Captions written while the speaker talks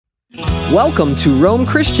Welcome to Rome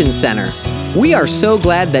Christian Center. We are so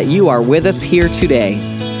glad that you are with us here today.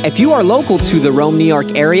 If you are local to the Rome, New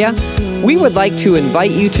York area, we would like to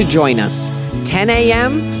invite you to join us 10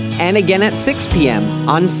 a.m. and again at 6 p.m.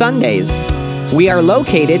 on Sundays. We are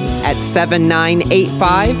located at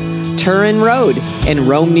 7985 Turin Road in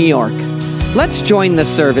Rome, New York. Let's join the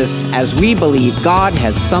service as we believe God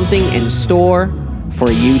has something in store for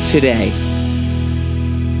you today.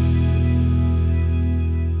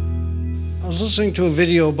 I was listening to a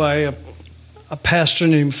video by a pastor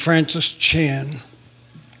named Francis Chan,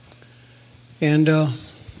 and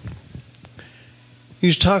he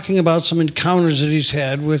was talking about some encounters that he's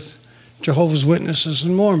had with Jehovah's Witnesses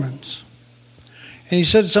and Mormons. And he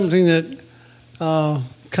said something that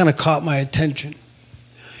kind of caught my attention.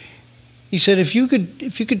 He said, if you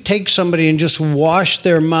could take somebody and just wash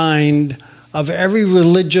their mind of every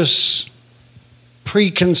religious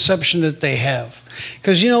preconception that they have.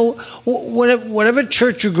 Because, whatever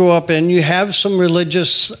church you grow up in, you have some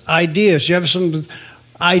religious ideas. You have some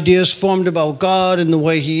ideas formed about God and the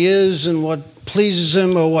way He is and what pleases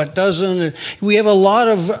Him or what doesn't. And we have a lot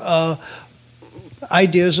of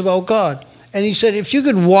ideas about God. And he said, if you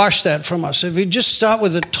could wash that from us, if you just start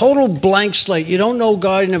with a total blank slate, you don't know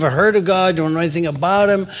God, you never heard of God, you don't know anything about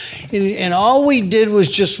Him, and all we did was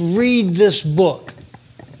just read this book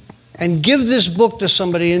and give this book to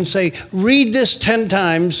somebody and say, read this 10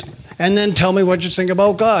 times and then tell me what you think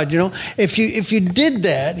about God. If you did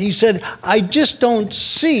that, he said, I don't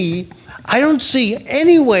see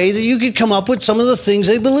any way that you could come up with some of the things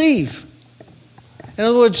they believe. In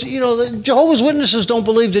other words, the Jehovah's Witnesses don't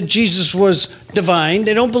believe that Jesus was divine.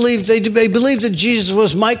 They believe that Jesus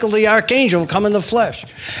was Michael the archangel come in the flesh.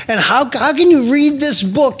 And how can you read this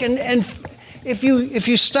book and if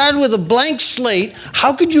you start with a blank slate,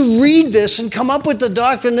 how could you read this and come up with the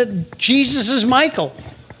doctrine that Jesus is Michael?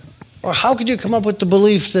 Or how could you come up with the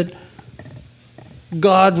belief that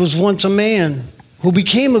God was once a man who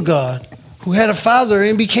became a God, who had a father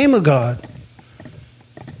and became a God?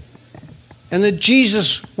 And that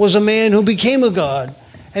Jesus was a man who became a God.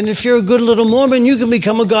 And if you're a good little Mormon, you can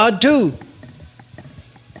become a God too.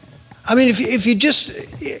 I mean, if you just,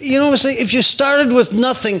 what I'm saying? If you started with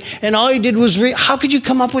nothing and all you did was read, how could you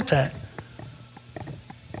come up with that?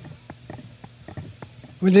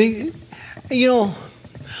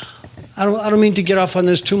 I don't mean to get off on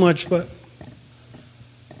this too much, but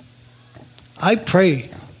I pray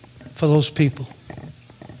for those people.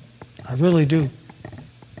 I really do.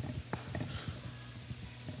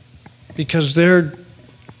 Because they're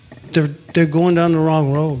going down the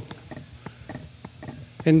wrong road.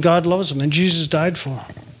 And God loves them, and Jesus died for them.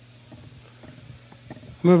 I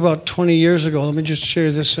remember about 20 years ago, let me just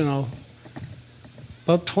share this, about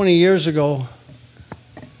 20 years ago,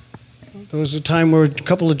 there was a time where a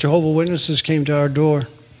couple of Jehovah's Witnesses came to our door.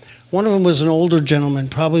 One of them was an older gentleman,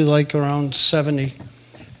 probably like around 70,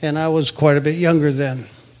 and I was quite a bit younger then.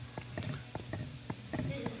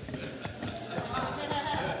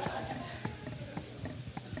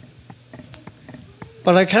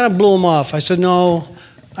 But I kind of blew him off. I said, no,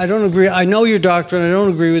 I don't agree. I know your doctrine. I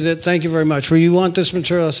don't agree with it. Thank you very much. Well, you want this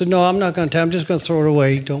material? I said, no, I'm not going to. I'm just going to throw it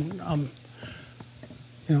away.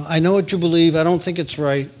 I know what you believe. I don't think it's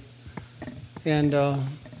right. And,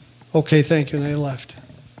 okay, thank you. And they left.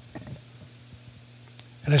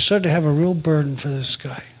 And I started to have a real burden for this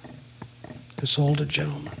guy, this older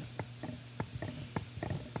gentleman.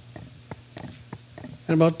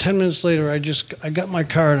 And about 10 minutes later, I got my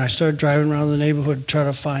car and I started driving around the neighborhood to try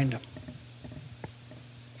to find him.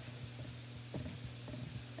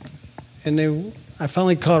 And I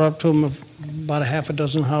finally caught up to him about a half a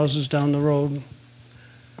dozen houses down the road.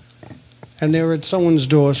 And they were at someone's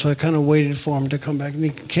door, so I kind of waited for him to come back. And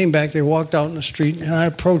he came back, they walked out in the street, and I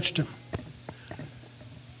approached him.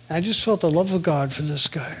 I just felt the love of God for this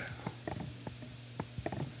guy.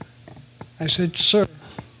 I said, sir,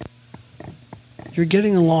 you're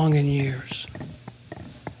getting along in years.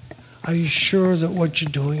 Are you sure that what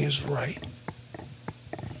you're doing is right?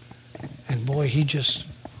 And boy, he just,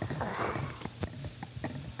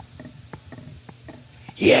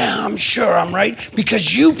 yeah, I'm sure I'm right,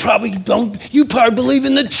 because you probably believe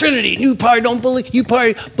in the Trinity, and you probably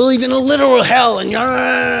believe in a literal hell, and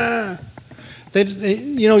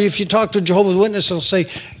if you talk to a Jehovah's Witness, they'll say,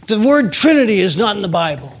 the word Trinity is not in the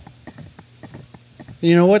Bible.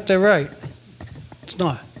 You know what? They're right. It's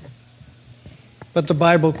not. But the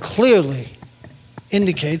Bible clearly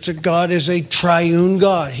indicates that God is a triune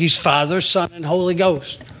God. He's Father, Son, and Holy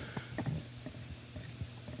Ghost.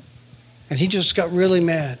 And he just got really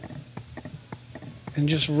mad and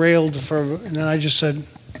just railed and then I just said,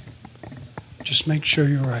 just make sure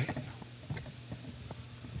you're right.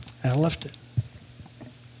 And I left it.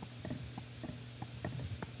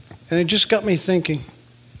 And it just got me thinking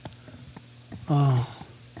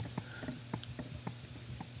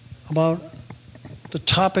about the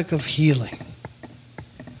topic of healing.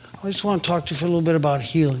 I just want to talk to you for a little bit about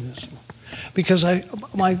healing this morning. Because I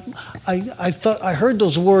heard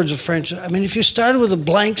those words of French. I mean, if you started with a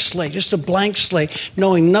blank slate, just a blank slate,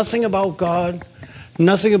 knowing nothing about God,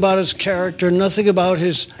 nothing about his character, nothing about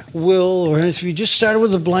his will, or if you just started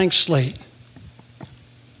with a blank slate,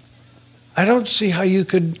 I don't see how you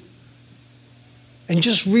could, and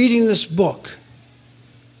just reading this book,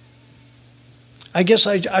 I guess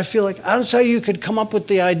I feel like I don't see how you could come up with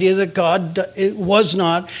the idea that God was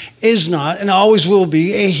not, is not, and always will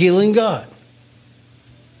be a healing God.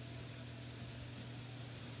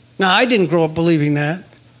 Now, I didn't grow up believing that.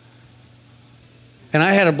 And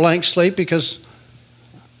I had a blank slate because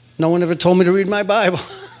no one ever told me to read my Bible.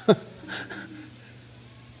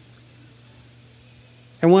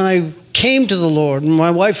 And when I came to the Lord, and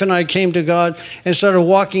my wife and I came to God and started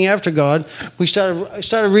walking after God, I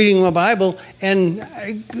started reading my Bible, and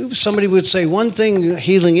somebody would say one thing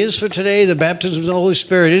healing is for today, the baptism of the Holy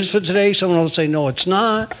Spirit is for today. Someone would say, no, it's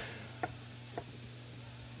not.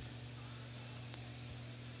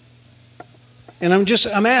 And I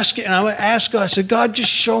ask God, I said, God,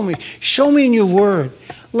 just show me in your word.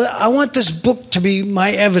 I want this book to be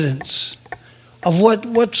my evidence of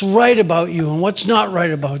what's right about you and what's not right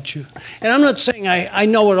about you. And I'm not saying I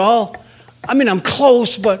know it all. I mean, I'm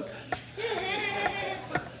close, but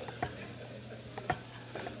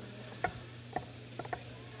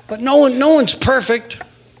no one's perfect.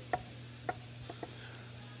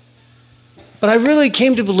 But I really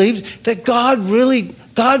came to believe that God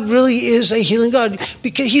really is a healing God,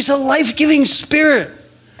 because he's a life-giving spirit.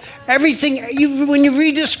 Everything, when you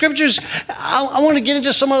read the scriptures, I want to get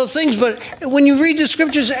into some other things, but when you read the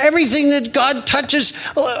scriptures, everything that God touches,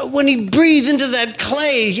 when he breathed into that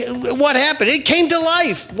clay, what happened? It came to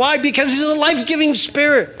life. Why? Because he's a life-giving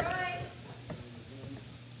spirit.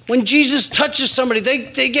 When Jesus touches somebody,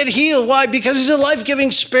 they get healed. Why? Because he's a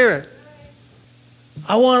life-giving spirit.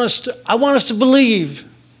 I want us to believe.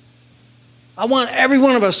 I want every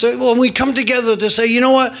one of us, when we come together, to say, you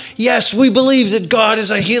know what? Yes, we believe that God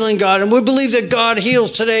is a healing God, and we believe that God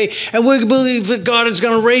heals today, and we believe that God is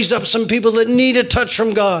going to raise up some people that need a touch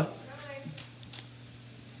from God.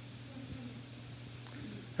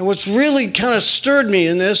 And what's really kind of stirred me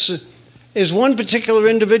in this is one particular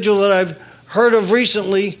individual that I've heard of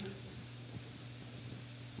recently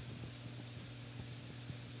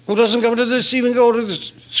who doesn't even go to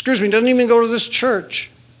this church.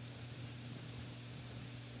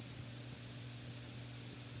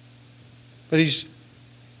 But he's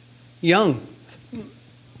young,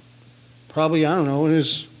 probably, I don't know, in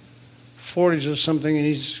his 40s or something, and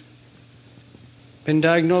he's been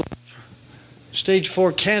diagnosed with stage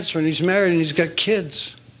 4 cancer, and he's married, and he's got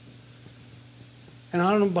kids. And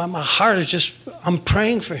I don't know, my heart is just, I'm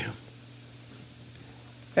praying for him.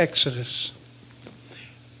 Exodus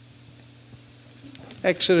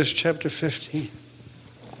chapter 15.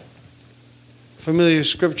 Familiar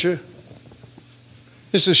scripture.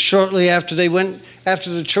 This is shortly after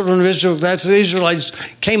the children of Israel, after the Israelites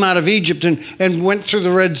came out of Egypt and went through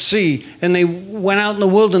the Red Sea, and they went out in the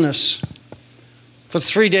wilderness for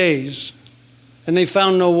 3 days, and they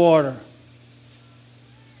found no water.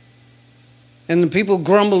 And the people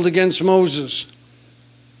grumbled against Moses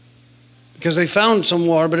because they found some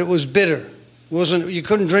water, but it was bitter. You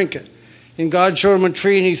couldn't drink it. And God showed him a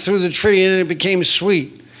tree, and he threw the tree in, and it became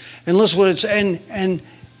sweet. And listen what it's and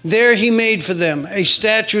there he made for them a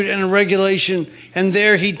statute and a regulation, and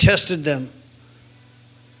there he tested them.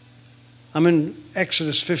 I'm in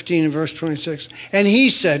Exodus 15 and verse 26.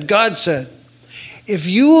 And God said, if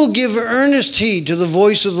you will give earnest heed to the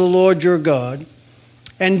voice of the Lord your God,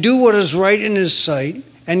 and do what is right in his sight,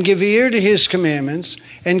 and give ear to his commandments,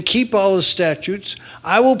 and keep all his statutes,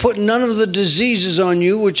 I will put none of the diseases on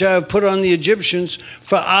you which I have put on the Egyptians,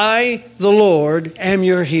 for I, the Lord, am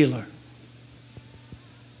your healer.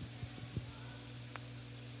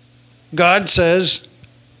 God says,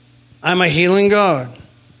 I'm a healing God.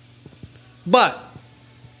 But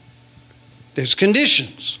there's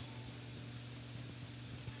conditions.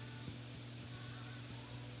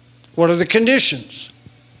 What are the conditions?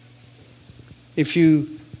 If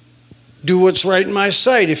you do what's right in my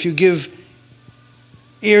sight, if you give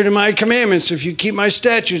ear to my commandments, if you keep my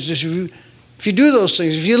statutes, if you do those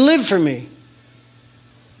things, if you live for me.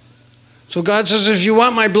 So God says, if you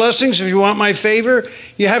want my blessings, if you want my favor,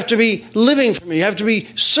 you have to be living for me. You have to be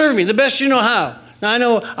serving me the best you know how. Now, I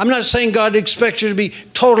know I'm not saying God expects you to be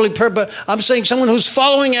totally perfect, but I'm saying someone who's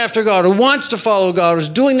following after God, who wants to follow God, who's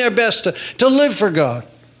doing their best to live for God.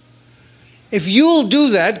 If you'll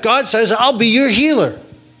do that, God says, I'll be your healer.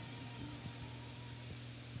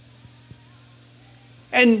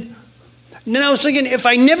 And then I was thinking, if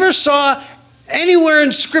I never saw anywhere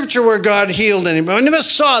in Scripture where God healed anybody, I never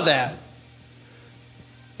saw that.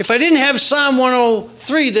 If I didn't have Psalm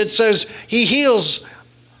 103 that says He heals,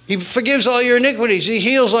 He forgives all your iniquities, He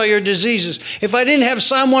heals all your diseases. If I didn't have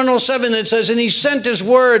Psalm 107 that says, and He sent His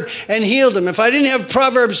word and healed them. If I didn't have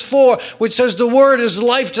Proverbs 4, which says the word is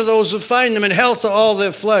life to those who find them and health to all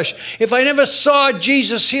their flesh. If I never saw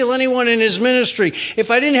Jesus heal anyone in His ministry.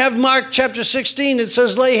 If I didn't have Mark chapter 16 that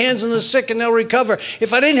says lay hands on the sick and they'll recover.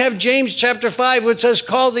 If I didn't have James chapter 5 which says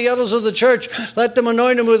call the elders of the church, let them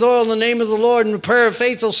anoint them with oil in the name of the Lord, and the prayer of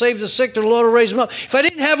faith will save the sick and the Lord will raise them up. If I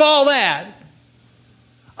didn't have all that,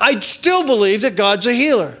 I'd still believe that God's a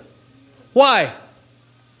healer. Why?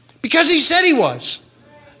 Because He said He was.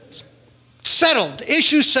 Settled.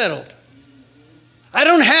 Issue settled. I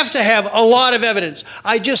don't have to have a lot of evidence.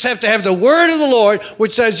 I just have to have the word of the Lord,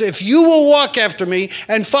 which says, if you will walk after me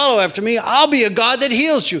and follow after me, I'll be a God that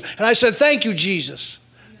heals you. And I said, thank you, Jesus.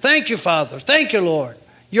 Thank you, Father. Thank you, Lord.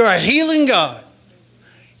 You're a healing God.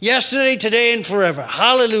 Yesterday, today, and forever.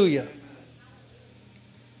 Hallelujah.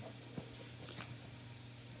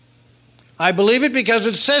 I believe it because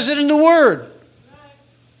it says it in the Word.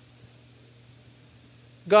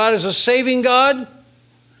 God is a saving God,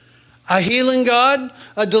 a healing God,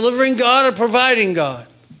 a delivering God, a providing God.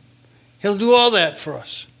 He'll do all that for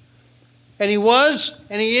us. And He was,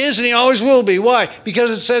 and He is, and He always will be. Why? Because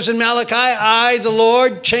it says in Malachi, I, the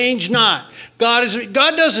Lord, change not. God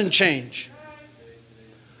doesn't change.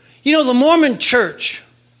 You know, the Mormon Church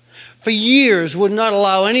for years would not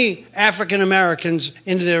allow any African Americans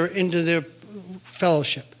into their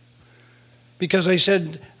fellowship, because they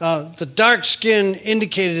said the dark skin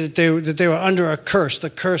indicated that they were under a curse, the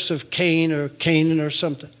curse of Cain or Canaan or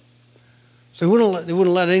something. So they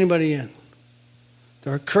wouldn't let anybody in.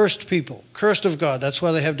 They're a cursed people, cursed of God. That's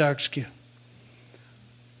why they have dark skin.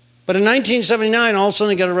 But in 1979, all of a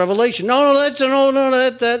sudden they got a revelation.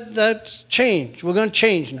 That's changed. We're going to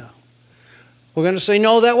change now. We're going to say,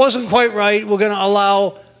 no, that wasn't quite right. We're going to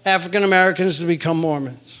allow African Americans to become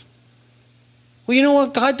Mormons. Well, you know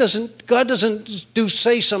what? God doesn't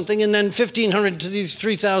say something and then 1,500 to these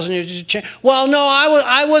 3,000 years change. Well, no,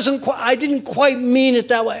 I didn't quite mean it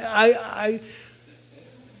that way.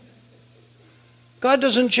 God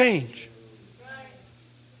doesn't change.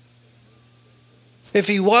 If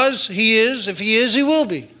He was, He is. If He is, He will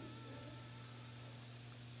be.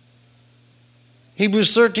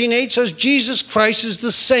 Hebrews 13:8 says Jesus Christ is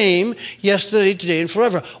the same yesterday, today, and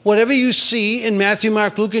forever. Whatever you see in Matthew,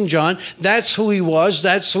 Mark, Luke, and John, that's who He was,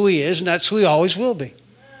 that's who He is, and that's who He always will be.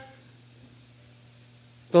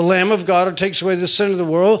 The Lamb of God who takes away the sin of the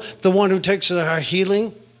world, the one who takes our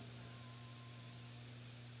healing,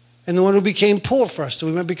 and the one who became poor for us that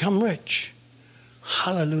we might become rich.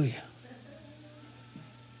 Hallelujah.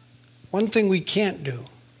 One thing we can't do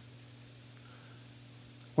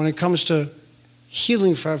when it comes to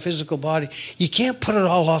healing for our physical body, you can't put it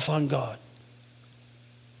all off on God.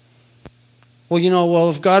 Well,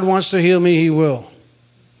 if God wants to heal me, He will.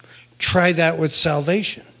 Try that with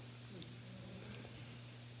salvation.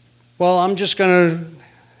 Well, I'm just going to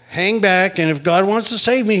hang back, and if God wants to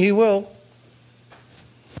save me, He will.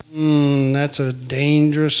 That's a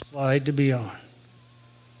dangerous slide to be on.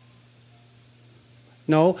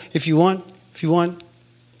 No, if you want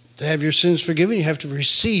to have your sins forgiven, you have to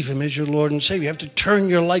receive Him as your Lord and Savior. You have to turn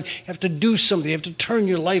your life, you have to do something. You have to turn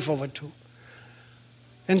your life over to Him.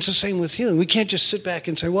 And it's the same with healing. We can't just sit back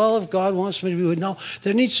and say, well, if God wants me to be with, no,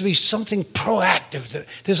 there needs to be something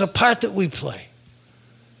proactive. There's a part that we play.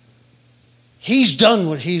 He's done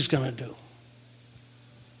what He's going to do.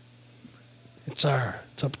 It's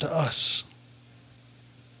up to us.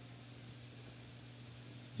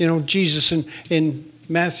 Jesus in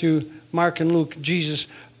Matthew, Mark, and Luke, Jesus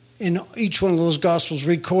in each one of those Gospels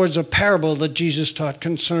records a parable that Jesus taught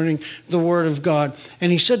concerning the Word of God.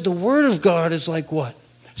 And He said the Word of God is like what?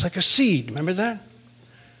 It's like a seed. Remember that?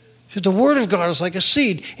 He said the Word of God is like a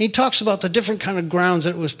seed. And He talks about the different kind of grounds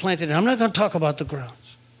that it was planted in. I'm not going to talk about the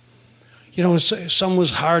grounds. Some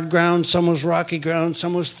was hard ground, some was rocky ground,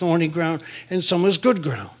 some was thorny ground, and some was good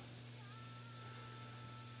ground.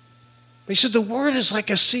 But He said the Word is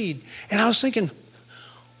like a seed. And I was thinking,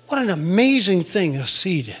 what an amazing thing a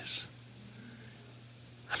seed is.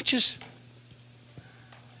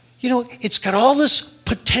 It's got all this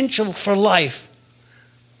potential for life,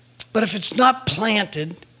 but if it's not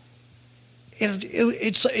planted,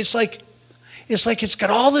 it's like it's got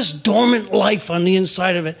all this dormant life on the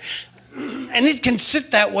inside of it. And it can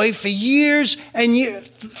sit that way for years and years,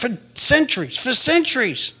 for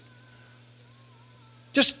centuries.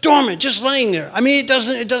 Just dormant, just laying there. I mean, it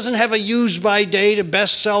doesn't have a use by date, a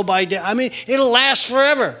best sell by date. I mean, it'll last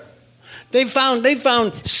forever. They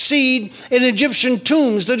found seed in Egyptian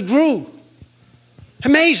tombs that grew.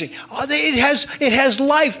 Amazing. It has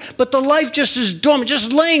life, but the life just is dormant,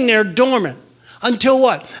 just laying there dormant. Until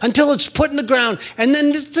what? Until it's put in the ground. And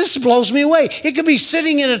then this blows me away. It could be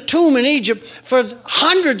sitting in a tomb in Egypt for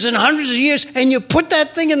hundreds and hundreds of years, and you put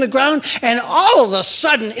that thing in the ground, and all of a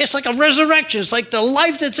sudden, it's like a resurrection. It's like the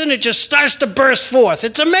life that's in it just starts to burst forth.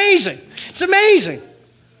 It's amazing. It's amazing.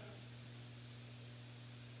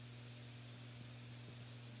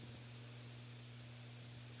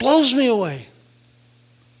 Blows me away.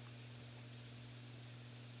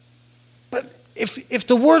 But if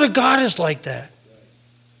the Word of God is like that,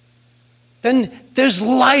 then there's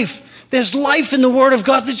life. There's life in the Word of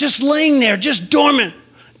God that's just laying there, just dormant,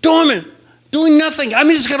 doing nothing. I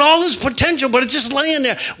mean, it's got all this potential, but it's just laying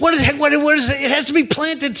there. What is it? It has to be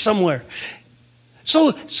planted somewhere. So,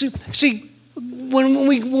 see, when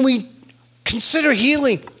we consider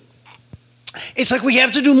healing, it's like we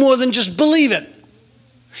have to do more than just believe it.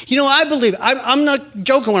 You know, I believe, I'm not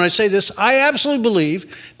joking when I say this, I absolutely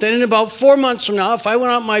believe that in about 4 months from now, if I went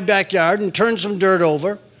out in my backyard and turned some dirt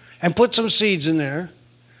over and put some seeds in there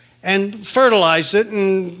and fertilized it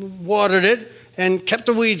and watered it and kept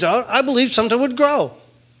the weeds out, I believe something would grow.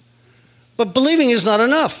 But believing is not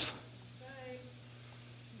enough.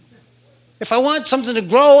 If I want something to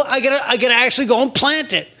grow, I gotta actually go and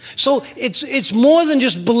plant it. So it's more than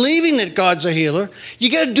just believing that God's a healer. You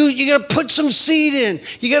gotta put some seed in.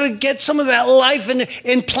 You gotta get some of that life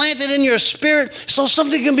and plant it in your spirit so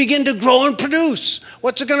something can begin to grow and produce.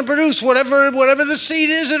 What's it gonna produce? Whatever the seed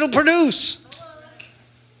is, it'll produce.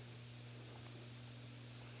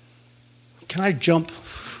 Can I jump?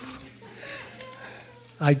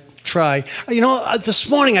 I try. You know, this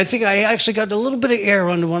morning I think I actually got a little bit of air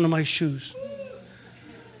under one of my shoes.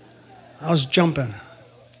 I was jumping.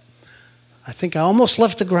 I think I almost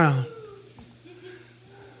left the ground.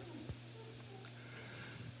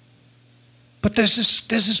 But there's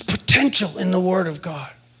this potential in the Word of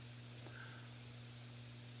God.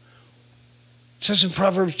 It says in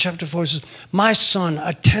Proverbs chapter 4, it says, "My son,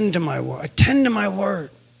 attend to my word. Attend to my word.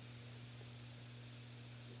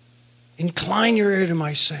 Incline your ear to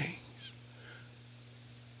my sayings.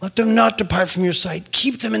 Let them not depart from your sight.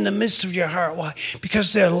 Keep them in the midst of your heart." Why?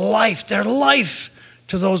 Because they're life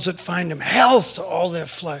to those that find them, health to all their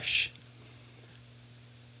flesh.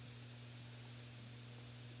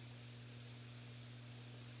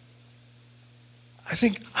 I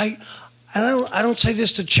think I don't say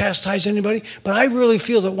this to chastise anybody, but I really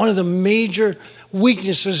feel that one of the major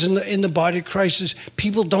weaknesses in the body of Christ is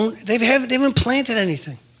people they haven't planted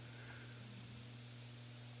anything.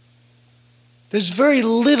 There's very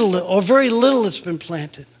little that's been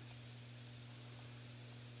planted.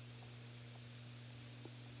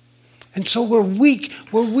 And so we're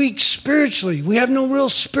weak spiritually. We have no real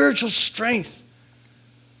spiritual strength.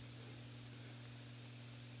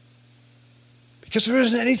 Because there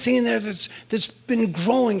isn't anything in there that's been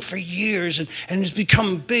growing for years and has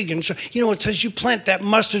become big. And so, you know, it says you plant that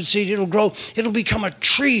mustard seed, it'll grow, it'll become a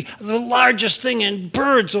tree, the largest thing, and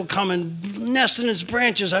birds will come and nest in its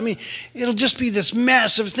branches. I mean, it'll just be this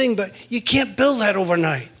massive thing, but you can't build that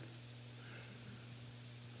overnight.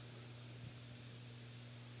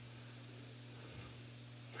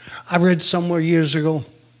 I read somewhere years ago,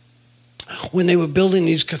 when they were building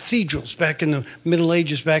these cathedrals back in the Middle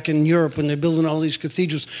Ages, back in Europe, when they're building all these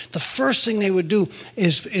cathedrals, the first thing they would do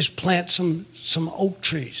is plant some oak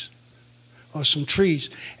trees or some trees.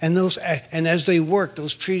 And as they worked,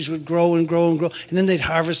 those trees would grow and grow and grow. And then they'd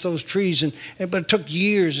harvest those trees. But it took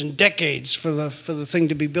years and decades for the thing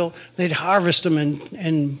to be built. They'd harvest them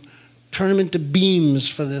and turn them into beams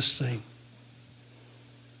for this thing.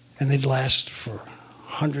 And they'd last for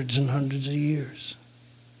hundreds and hundreds of years.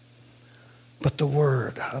 But the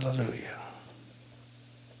Word, hallelujah.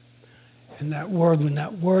 And that Word, when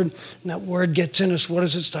that word gets in us, what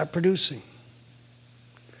does it start producing?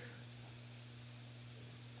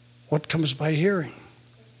 What comes by hearing?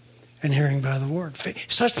 And hearing by the Word. Faith.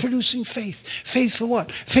 It starts producing faith. Faith for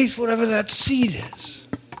what? Faith whatever that seed is.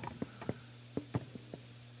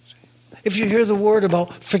 If you hear the Word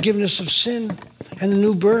about forgiveness of sin and the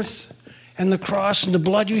new birth, and the cross and the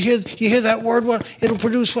blood, you hear that word, what? It'll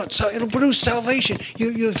produce what? It'll produce salvation.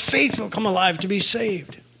 Your faith will come alive to be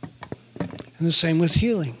saved. And the same with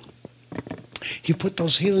healing. You put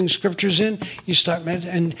those healing scriptures in, you start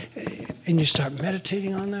and you start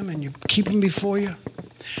meditating on them, and you keep them before you.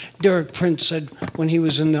 Derek Prince said when he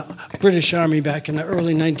was in the British Army back in the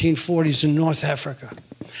early 1940s in North Africa,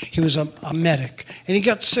 he was a medic, and he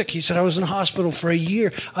got sick. He said, I was in hospital for a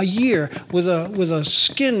year with a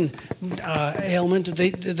skin ailment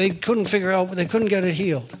that they couldn't figure out, they couldn't get it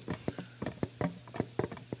healed.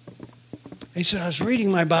 He said, I was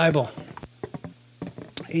reading my Bible.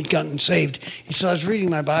 He'd gotten saved. He said, I was reading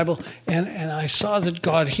my Bible, and I saw that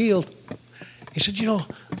God healed. He said,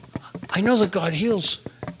 I know that God heals,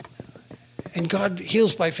 and God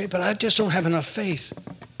heals by faith, but I just don't have enough faith.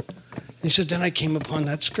 He said, then I came upon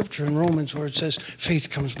that scripture in Romans where it says,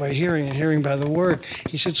 faith comes by hearing, and hearing by the word.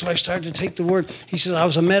 He said, so I started to take the word. He said, I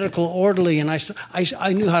was a medical orderly, and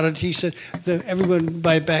I knew how to, he said, everyone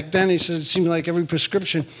back then, he said, it seemed like every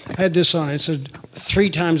prescription had this on it. It said, 3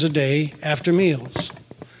 times a day after meals.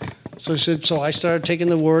 So he said, so I started taking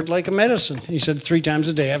the word like a medicine. He said, 3 times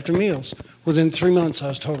a day after meals. Within 3 months, I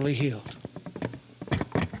was totally healed.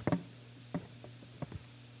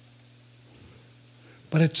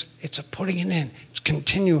 But it's a putting it in. It's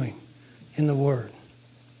continuing in the Word.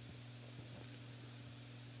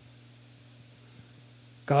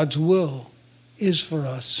 God's will is for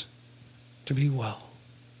us to be well.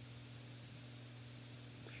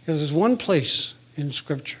 Because there's one place in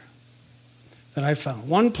Scripture that I found.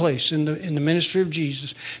 One place in the ministry of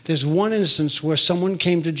Jesus. There's one instance where someone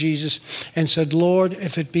came to Jesus and said, Lord,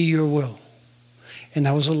 if it be your will. And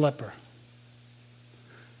that was a leper.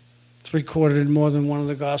 It's recorded in more than one of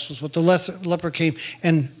the Gospels. But the leper came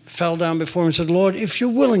and fell down before him and said, Lord, if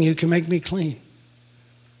you're willing, you can make me clean.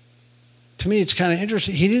 To me, it's kind of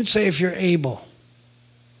interesting. He didn't say if you're able.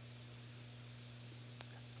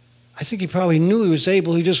 I think he probably knew he was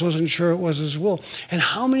able. He just wasn't sure it was his will. And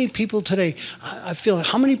how many people today, I feel,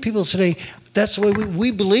 how many people today, that's the way we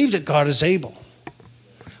believe that God is able.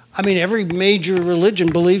 I mean, every major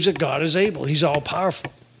religion believes that God is able. He's all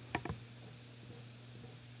powerful.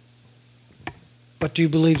 But do you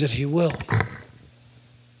believe that he will?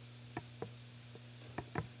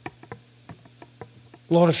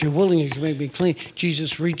 Lord, if you're willing, you can make me clean.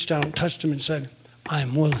 Jesus reached out and touched him and said, I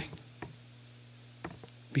am willing.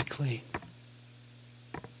 Be clean.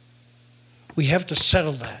 We have to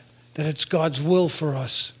settle that it's God's will for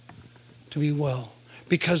us to be well.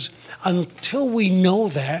 Because until we know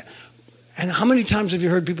that, and how many times have you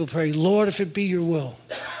heard people pray, Lord, if it be your will,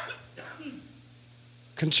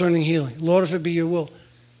 concerning healing, Lord, if it be your will.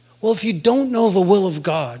 Well, if you don't know the will of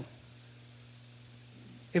God,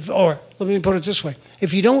 or let me put it this way,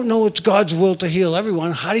 if you don't know it's God's will to heal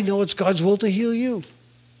everyone, how do you know it's God's will to heal you?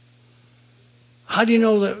 How do you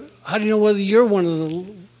know that? How do you know whether you're one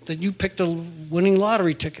of that you picked a winning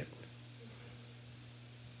lottery ticket?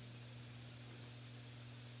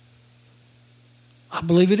 I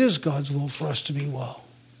believe it is God's will for us to be well,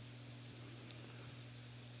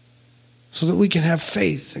 so that we can have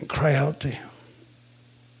faith and cry out to him.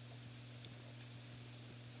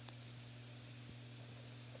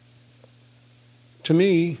 To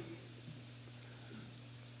me,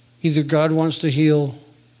 either God wants to heal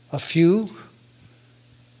a few,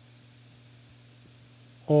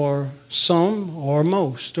 or some, or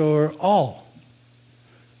most, or all.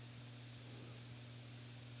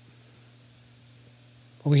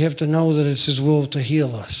 We have to know that it's his will to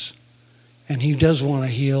heal us. And he does want to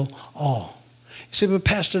heal all. You say, but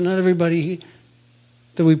Pastor, not everybody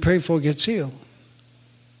that we pray for gets healed.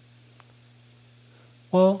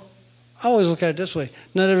 Well, I always look at it this way.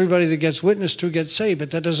 Not everybody that gets witnessed to gets saved,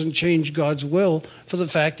 but that doesn't change God's will for the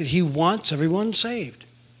fact that he wants everyone saved.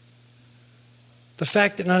 The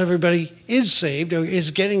fact that not everybody is saved or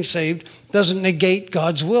is getting saved doesn't negate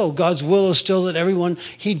God's will. God's will is still that everyone,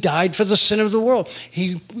 he died for the sin of the world.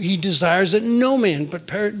 He desires that no man but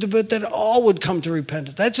that all would come to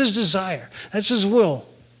repentance. That's his desire. That's his will.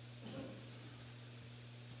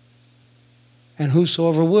 And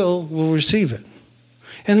whosoever will receive it.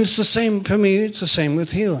 And it's the same, for me, it's the same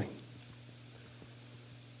with healing.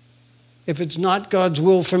 If it's not God's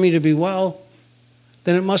will for me to be well,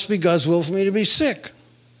 then it must be God's will for me to be sick.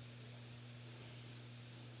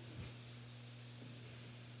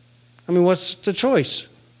 I mean, what's the choice?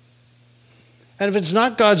 And if it's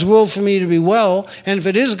not God's will for me to be well, and if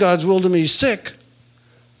it is God's will to be sick,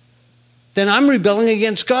 then I'm rebelling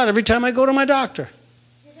against God every time I go to my doctor.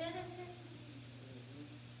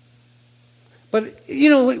 But,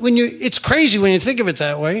 it's crazy when you think of it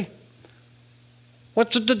that way.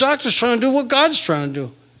 What's the doctor's trying to do? What God's trying to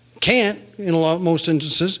do? Can't, in most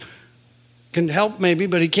instances. Can help maybe,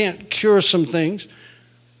 but he can't cure some things.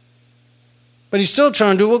 But he's still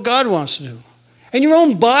trying to do what God wants to do. And your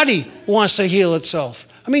own body wants to heal itself.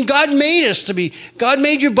 I mean, God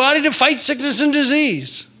made your body to fight sickness and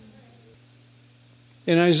disease.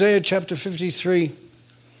 In Isaiah chapter 53,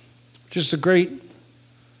 which is the great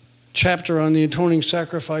chapter on the atoning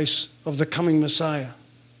sacrifice of the coming Messiah.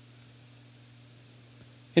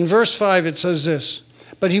 In verse 5 it says this,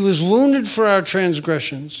 "But he was wounded for our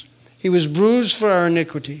transgressions, he was bruised for our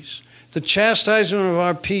iniquities. The chastisement of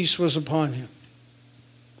our peace was upon him."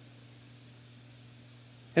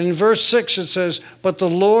 And in verse 6 it says, "But the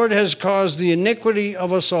Lord has caused the iniquity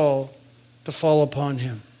of us all to fall upon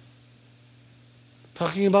him."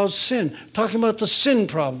 Talking about sin, talking about the sin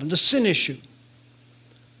problem, the sin issue.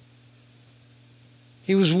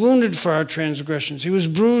 He was wounded for our transgressions. He was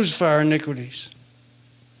bruised for our iniquities.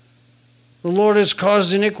 The Lord has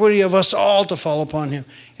caused the iniquity of us all to fall upon him.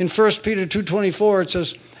 In 1 Peter 2:24 it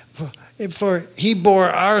says, "For he bore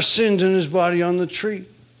our sins in his body on the tree."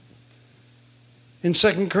 In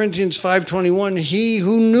 2 Corinthians 5:21, "He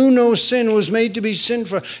who knew no sin was made to be sin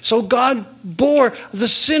for us." So God bore the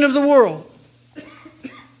sin of the world.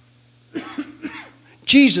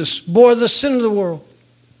 Jesus bore the sin of the world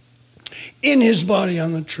in his body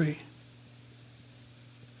on the tree.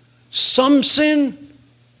 Some sin,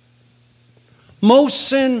 most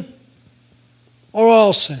sin, or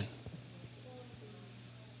all sin.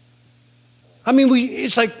 I mean,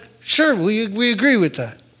 it's like, sure, we agree with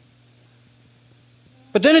that.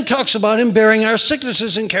 But then it talks about him bearing our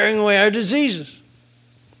sicknesses and carrying away our diseases.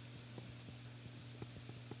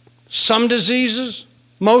 Some diseases,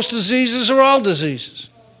 most diseases, or all diseases.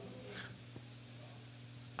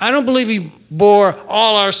 I don't believe he bore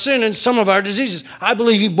all our sin and some of our diseases. I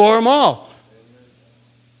believe he bore them all.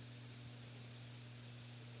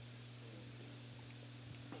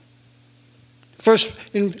 First,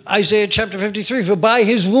 in Isaiah chapter 53, "For by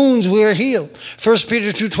his wounds we are healed." 1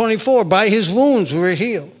 Peter 2:24, "By his wounds we are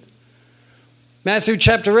healed." Matthew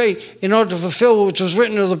chapter 8, "In order to fulfill which was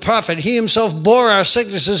written of the prophet, he himself bore our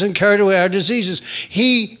sicknesses and carried away our diseases."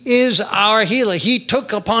 He is our healer. He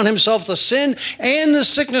took upon himself the sin and the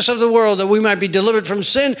sickness of the world that we might be delivered from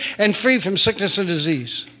sin and free from sickness and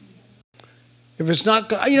disease. If it's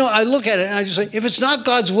not, I look at it and I just say, if it's not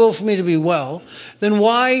God's will for me to be well, then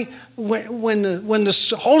why, when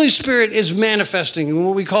the Holy Spirit is manifesting, and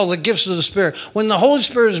what we call the gifts of the Spirit, when the Holy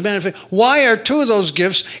Spirit is manifesting, why are two of those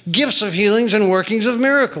gifts gifts of healings and workings of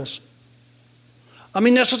miracles? I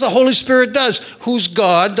mean, that's what the Holy Spirit does. Who's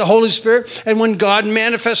God? The Holy Spirit. And when God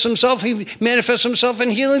manifests himself, he manifests himself in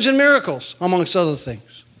healings and miracles, amongst other things.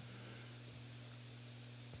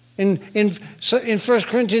 In 1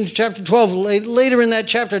 Corinthians chapter 12, later in that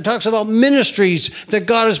chapter, it talks about ministries that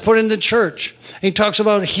God has put in the church. He talks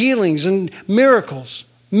about healings and miracles,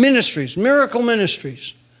 ministries, miracle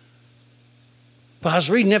ministries. But I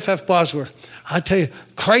was reading F.F. Bosworth. I tell you,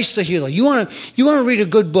 Christ the Healer. You want to read a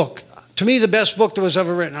good book. To me, the best book that was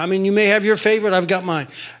ever written. I mean, you may have your favorite. I've got mine.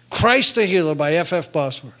 Christ the Healer by F.F.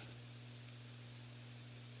 Bosworth.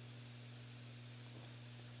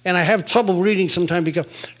 And I have trouble reading sometimes because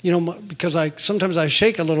sometimes I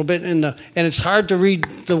shake a little bit and it's hard to read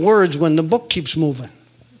the words when the book keeps moving.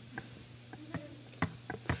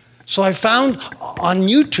 So I found on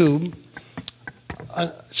YouTube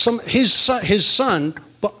his son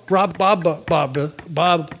Bob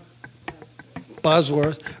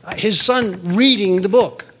Bosworth, his son reading the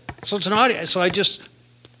book. So it's an audio. So I just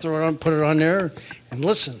throw it on, put it on there, and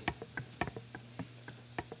listen.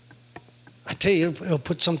 I tell you, it'll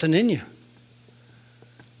put something in you.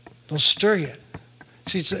 It'll stir you.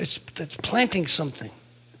 See, it's planting something.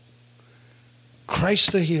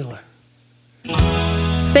 Christ the Healer.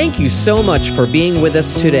 Thank you so much for being with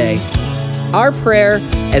us today. Our prayer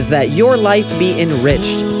is that your life be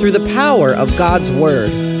enriched through the power of God's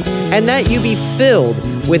Word, and that you be filled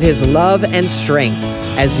with His love and strength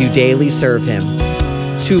as you daily serve Him.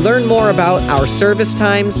 To learn more about our service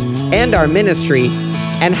times and our ministry,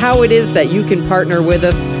 and how it is that you can partner with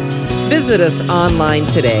us, visit us online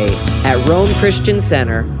today at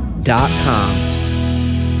RomeChristianCenter.com.